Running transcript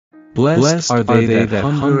Blessed are they that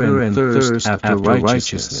hunger and thirst after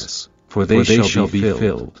righteousness, for they shall be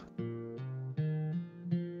filled.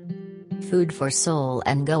 Food for Soul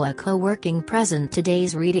and Goa Co-working present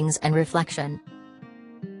today's readings and reflection.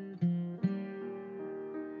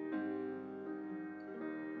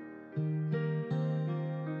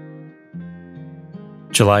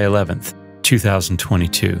 July 11th,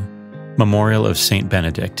 2022. Memorial of Saint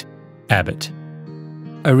Benedict, Abbot.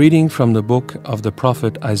 A reading from the book of the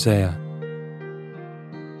prophet Isaiah.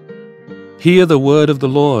 Hear the word of the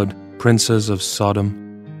Lord, princes of Sodom.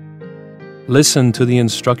 Listen to the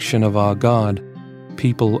instruction of our God,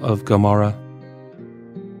 people of Gomorrah.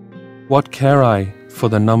 What care I for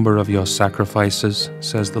the number of your sacrifices,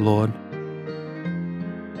 says the Lord?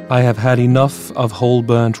 I have had enough of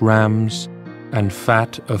whole-burnt rams and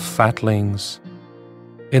fat of fatlings.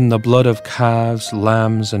 In the blood of calves,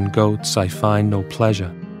 lambs, and goats I find no pleasure.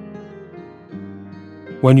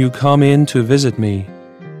 When you come in to visit me,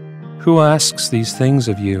 who asks these things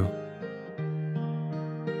of you?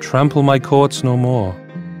 Trample my courts no more.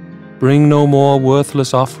 Bring no more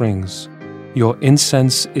worthless offerings. Your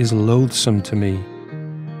incense is loathsome to me.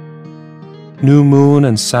 New moon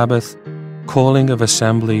and Sabbath, calling of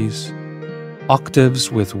assemblies, octaves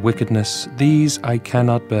with wickedness, these I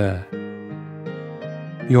cannot bear.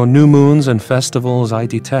 Your new moons and festivals I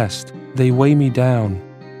detest. They weigh me down.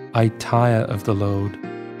 I tire of the load.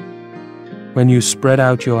 When you spread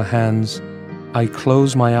out your hands, I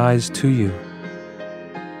close my eyes to you.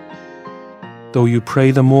 Though you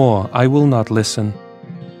pray the more, I will not listen.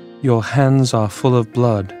 Your hands are full of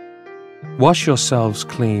blood. Wash yourselves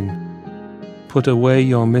clean. Put away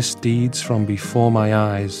your misdeeds from before my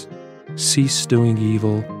eyes. Cease doing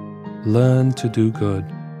evil. Learn to do good.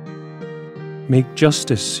 Make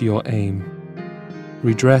justice your aim.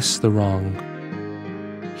 Redress the wrong.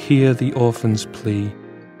 Hear the orphan's plea.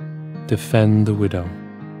 Defend the widow.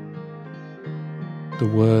 The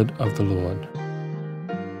word of the Lord.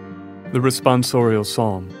 The responsorial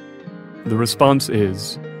psalm. The response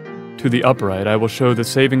is, "To the upright I will show the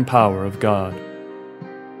saving power of God."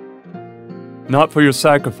 Not for your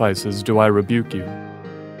sacrifices do I rebuke you,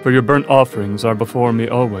 for your burnt offerings are before me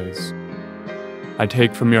always. I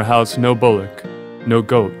take from your house no bullock, no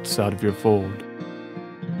goats out of your fold.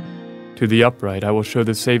 To the upright I will show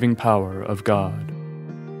the saving power of God.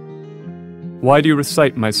 Why do you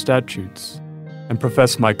recite my statutes, and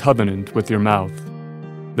profess my covenant with your mouth,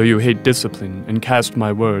 though you hate discipline and cast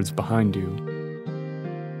my words behind you?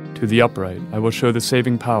 To the upright I will show the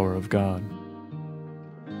saving power of God.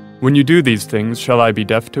 When you do these things, shall I be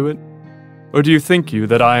deaf to it? Or do you think you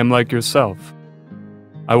that I am like yourself?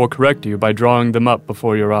 I will correct you by drawing them up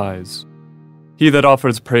before your eyes. He that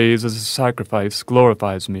offers praise as a sacrifice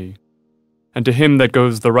glorifies me, and to him that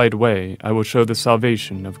goes the right way I will show the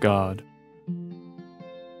salvation of God.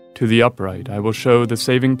 To the upright I will show the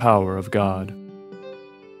saving power of God.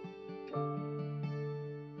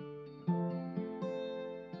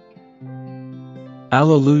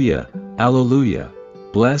 Alleluia, Alleluia.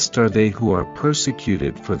 Blessed are they who are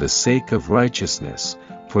persecuted for the sake of righteousness,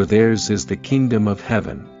 for theirs is the kingdom of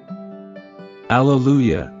heaven.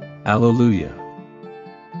 Alleluia, Alleluia.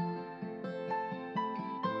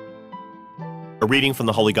 A reading from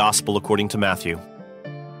the Holy Gospel according to Matthew.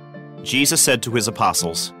 Jesus said to his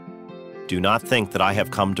apostles, "Do not think that I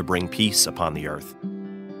have come to bring peace upon the earth.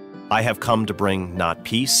 I have come to bring not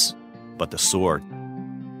peace, but the sword.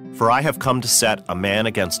 For I have come to set a man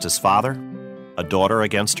against his father, a daughter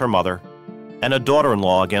against her mother, and a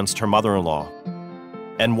daughter-in-law against her mother-in-law.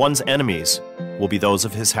 And one's enemies will be those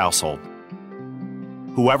of his household.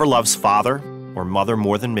 Whoever loves father or mother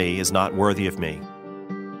more than me is not worthy of me.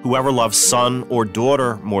 Whoever loves son or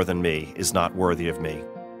daughter more than me is not worthy of me.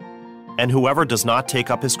 And whoever does not take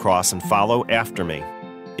up his cross and follow after me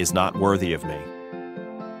is not worthy of me.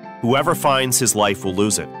 Whoever finds his life will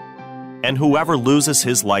lose it, and whoever loses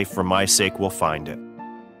his life for my sake will find it.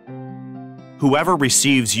 Whoever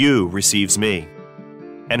receives you receives me,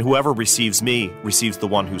 and whoever receives me receives the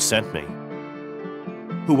one who sent me.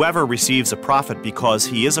 Whoever receives a prophet because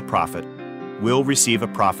he is a prophet will receive a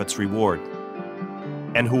prophet's reward.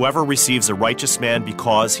 And whoever receives a righteous man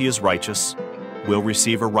because he is righteous will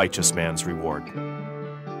receive a righteous man's reward.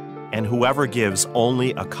 And whoever gives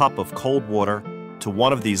only a cup of cold water to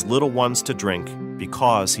one of these little ones to drink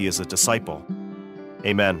because he is a disciple,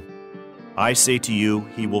 amen, I say to you,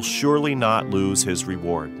 he will surely not lose his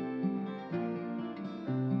reward."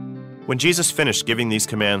 When Jesus finished giving these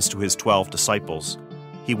commands to his 12 disciples,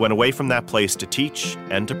 he went away from that place to teach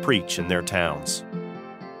and to preach in their towns.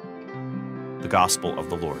 The Gospel of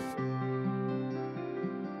the Lord.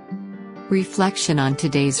 Reflection on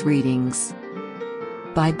today's readings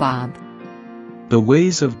by Bob. The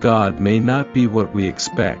ways of God may not be what we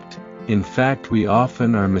expect. In fact, we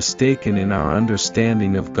often are mistaken in our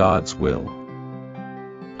understanding of God's will.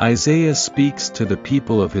 Isaiah speaks to the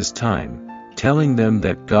people of his time, telling them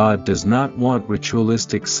that God does not want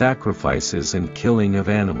ritualistic sacrifices and killing of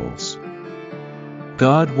animals.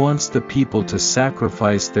 God wants the people to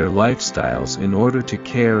sacrifice their lifestyles in order to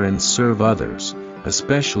care and serve others,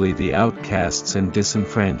 especially the outcasts and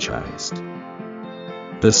disenfranchised.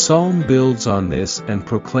 The psalm builds on this and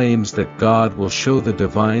proclaims that God will show the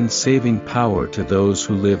divine saving power to those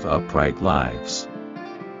who live upright lives.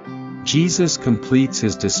 Jesus completes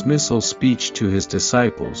his dismissal speech to his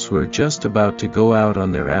disciples who are just about to go out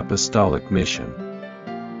on their apostolic mission.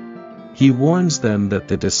 He warns them that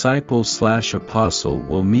the disciple/apostle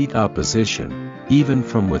will meet opposition, even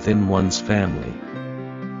from within one's family.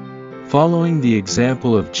 Following the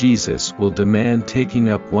example of Jesus will demand taking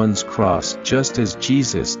up one's cross just as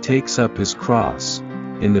Jesus takes up his cross.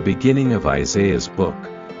 In the beginning of Isaiah's book,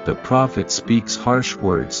 the prophet speaks harsh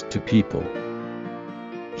words to people.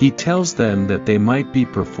 He tells them that they might be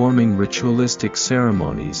performing ritualistic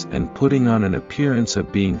ceremonies and putting on an appearance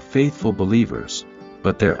of being faithful believers,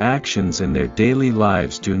 but their actions in their daily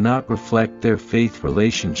lives do not reflect their faith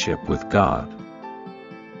relationship with God.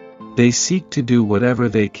 They seek to do whatever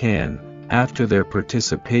they can, after their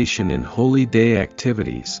participation in holy day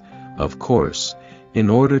activities, of course, in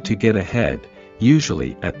order to get ahead,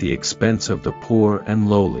 usually at the expense of the poor and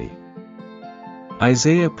lowly.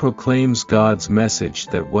 Isaiah proclaims God's message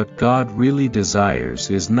that what God really desires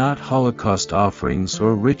is not holocaust offerings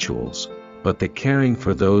or rituals, but the caring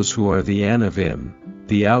for those who are the Anawim,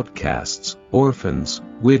 the outcasts, orphans,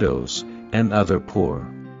 widows, and other poor.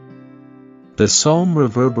 The psalm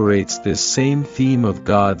reverberates this same theme of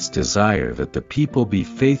God's desire that the people be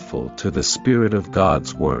faithful to the spirit of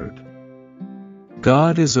God's word.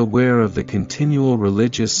 God is aware of the continual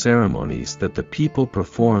religious ceremonies that the people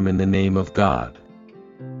perform in the name of God.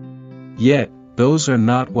 Yet, those are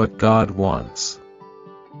not what God wants.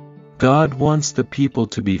 God wants the people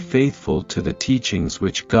to be faithful to the teachings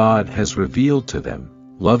which God has revealed to them,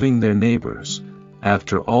 loving their neighbors.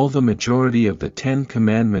 After all, the majority of the 10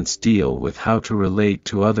 Commandments deal with how to relate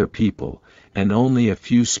to other people, and only a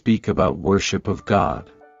few speak about worship of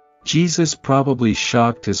God. Jesus probably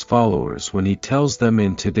shocked his followers when he tells them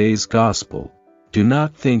in today's Gospel, "Do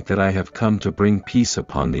not think that I have come to bring peace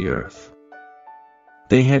upon the earth."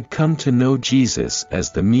 They had come to know Jesus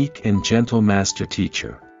as the meek and gentle master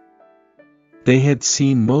teacher. They had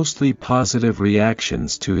seen mostly positive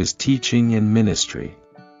reactions to his teaching and ministry.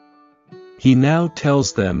 He now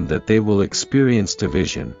tells them that they will experience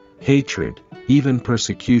division, hatred, even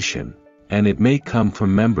persecution, and it may come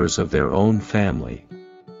from members of their own family.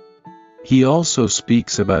 He also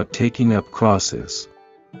speaks about taking up crosses.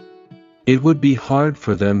 It would be hard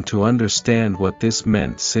for them to understand what this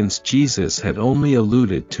meant since Jesus had only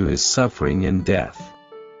alluded to his suffering and death.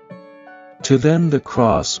 To them the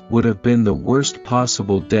cross would have been the worst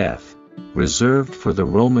possible death, reserved for the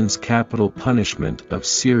Romans' capital punishment of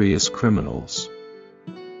serious criminals.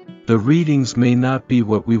 The readings may not be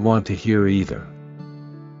what we want to hear either.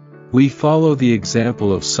 We follow the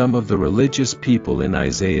example of some of the religious people in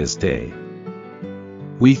Isaiah's day.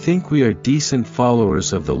 We think we are decent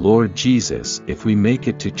followers of the Lord Jesus if we make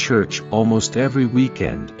it to church almost every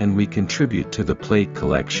weekend and we contribute to the plate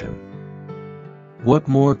collection. What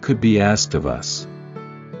more could be asked of us?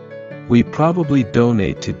 We probably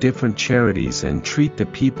donate to different charities and treat the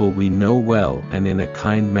people we know well and in a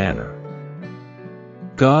kind manner.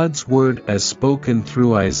 God's word as spoken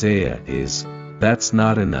through Isaiah is, "That's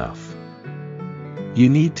not enough. You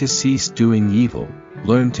need to cease doing evil,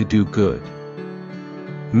 learn to do good.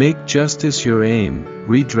 Make justice your aim,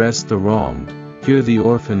 redress the wronged, hear the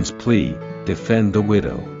orphan's plea, defend the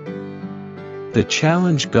widow." The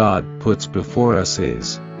challenge God puts before us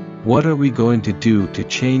is, what are we going to do to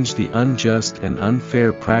change the unjust and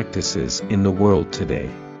unfair practices in the world today?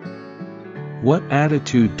 What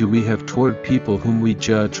attitude do we have toward people whom we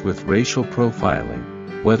judge with racial profiling,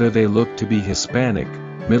 whether they look to be Hispanic,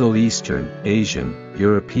 Middle Eastern, Asian,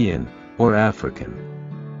 European, or African?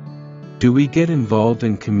 Do we get involved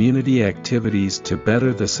in community activities to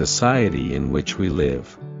better the society in which we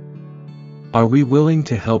live? Are we willing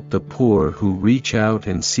to help the poor who reach out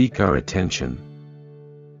and seek our attention?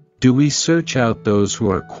 Do we search out those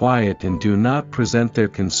who are quiet and do not present their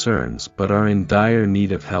concerns but are in dire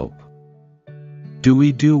need of help? Do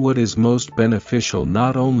we do what is most beneficial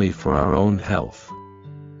not only for our own health,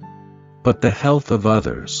 but the health of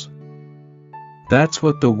others? That's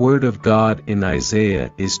what the Word of God in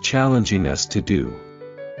Isaiah is challenging us to do.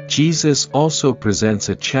 Jesus also presents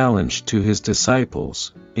a challenge to his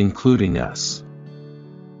disciples, including us.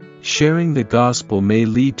 Sharing the gospel may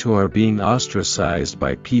lead to our being ostracized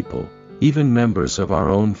by people, even members of our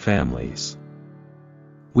own families.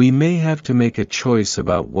 We may have to make a choice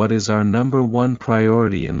about what is our number one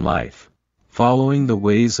priority in life, following the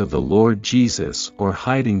ways of the Lord Jesus or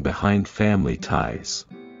hiding behind family ties.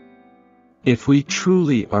 If we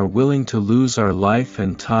truly are willing to lose our life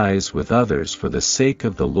and ties with others for the sake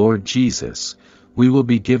of the Lord Jesus, we will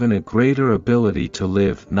be given a greater ability to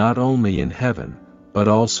live not only in heaven, but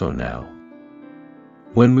also now.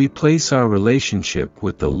 When we place our relationship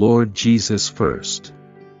with the Lord Jesus first,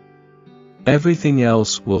 everything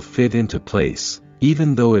else will fit into place,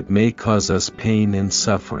 even though it may cause us pain and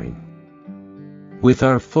suffering. With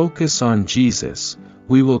our focus on Jesus,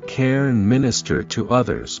 we will care and minister to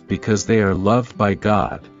others because they are loved by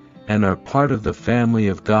God, and are part of the family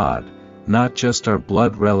of God, not just our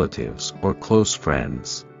blood relatives or close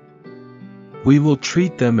friends. We will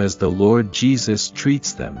treat them as the Lord Jesus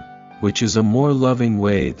treats them, which is a more loving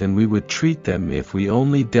way than we would treat them if we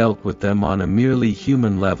only dealt with them on a merely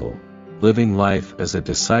human level. Living life as a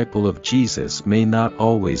disciple of Jesus may not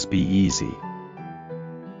always be easy.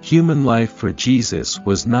 Human life for Jesus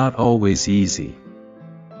was not always easy.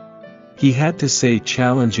 He had to say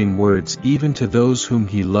challenging words even to those whom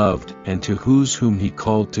he loved and to whom he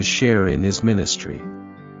called to share in his ministry.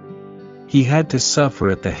 He had to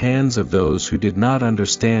suffer at the hands of those who did not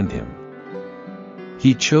understand him.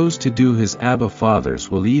 He chose to do his Abba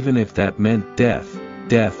Father's will even if that meant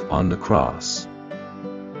death on the cross.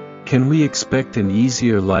 Can we expect an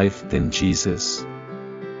easier life than Jesus?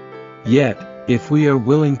 Yet, if we are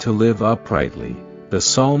willing to live uprightly, the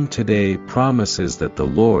psalm today promises that the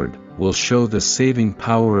Lord will show the saving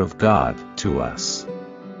power of God to us.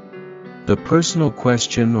 The personal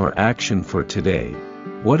question or action for today: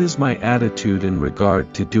 what is my attitude in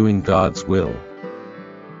regard to doing God's will?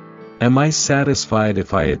 Am I satisfied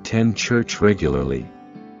if I attend church regularly?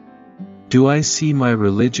 Do I see my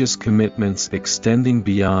religious commitments extending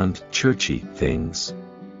beyond churchy things?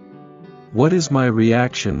 What is my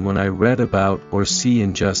reaction when I read about or see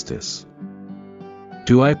injustice?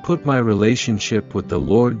 Do I put my relationship with the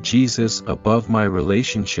Lord Jesus above my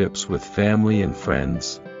relationships with family and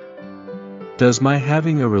friends? Does my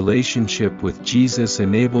having a relationship with Jesus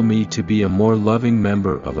enable me to be a more loving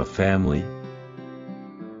member of a family?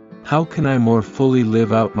 How can I more fully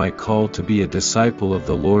live out my call to be a disciple of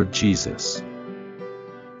the Lord Jesus?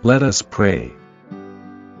 Let us pray.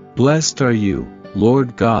 Blessed are you,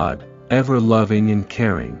 Lord God, ever loving and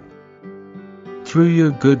caring. Through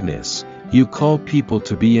your goodness, you call people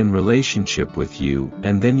to be in relationship with you,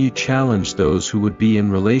 and then you challenge those who would be in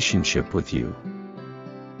relationship with you.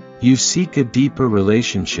 You seek a deeper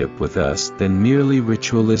relationship with us than merely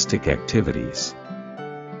ritualistic activities.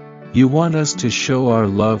 You want us to show our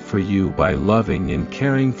love for you by loving and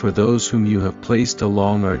caring for those whom you have placed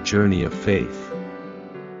along our journey of faith.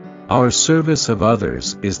 Our service of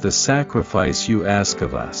others is the sacrifice you ask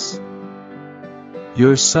of us.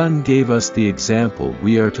 Your Son gave us the example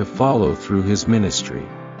we are to follow through his ministry.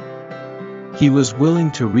 He was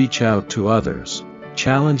willing to reach out to others,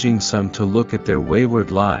 challenging some to look at their wayward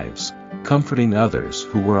lives, comforting others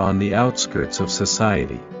who were on the outskirts of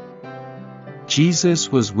society. Jesus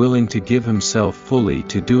was willing to give himself fully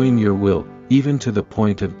to doing your will, even to the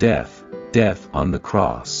point of death on the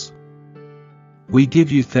cross. We give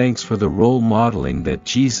you thanks for the role modeling that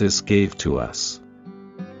Jesus gave to us.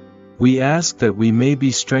 We ask that we may be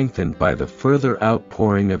strengthened by the further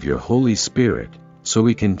outpouring of your Holy Spirit, so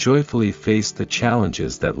we can joyfully face the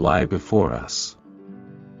challenges that lie before us.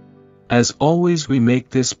 As always, we make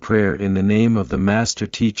this prayer in the name of the Master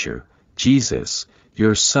Teacher, Jesus,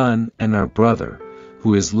 your Son and our brother,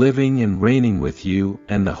 who is living and reigning with you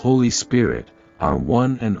and the Holy Spirit, our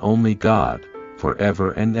one and only God, forever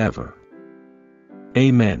and ever.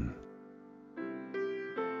 Amen.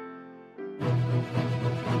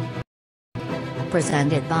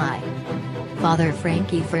 Presented by Father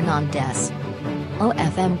Frankie Fernandez.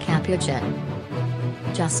 OFM Capuchin.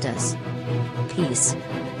 Justice. Peace.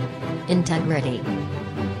 Integrity.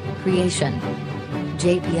 Creation.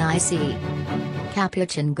 JPIC.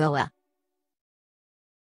 Capuchin Goa.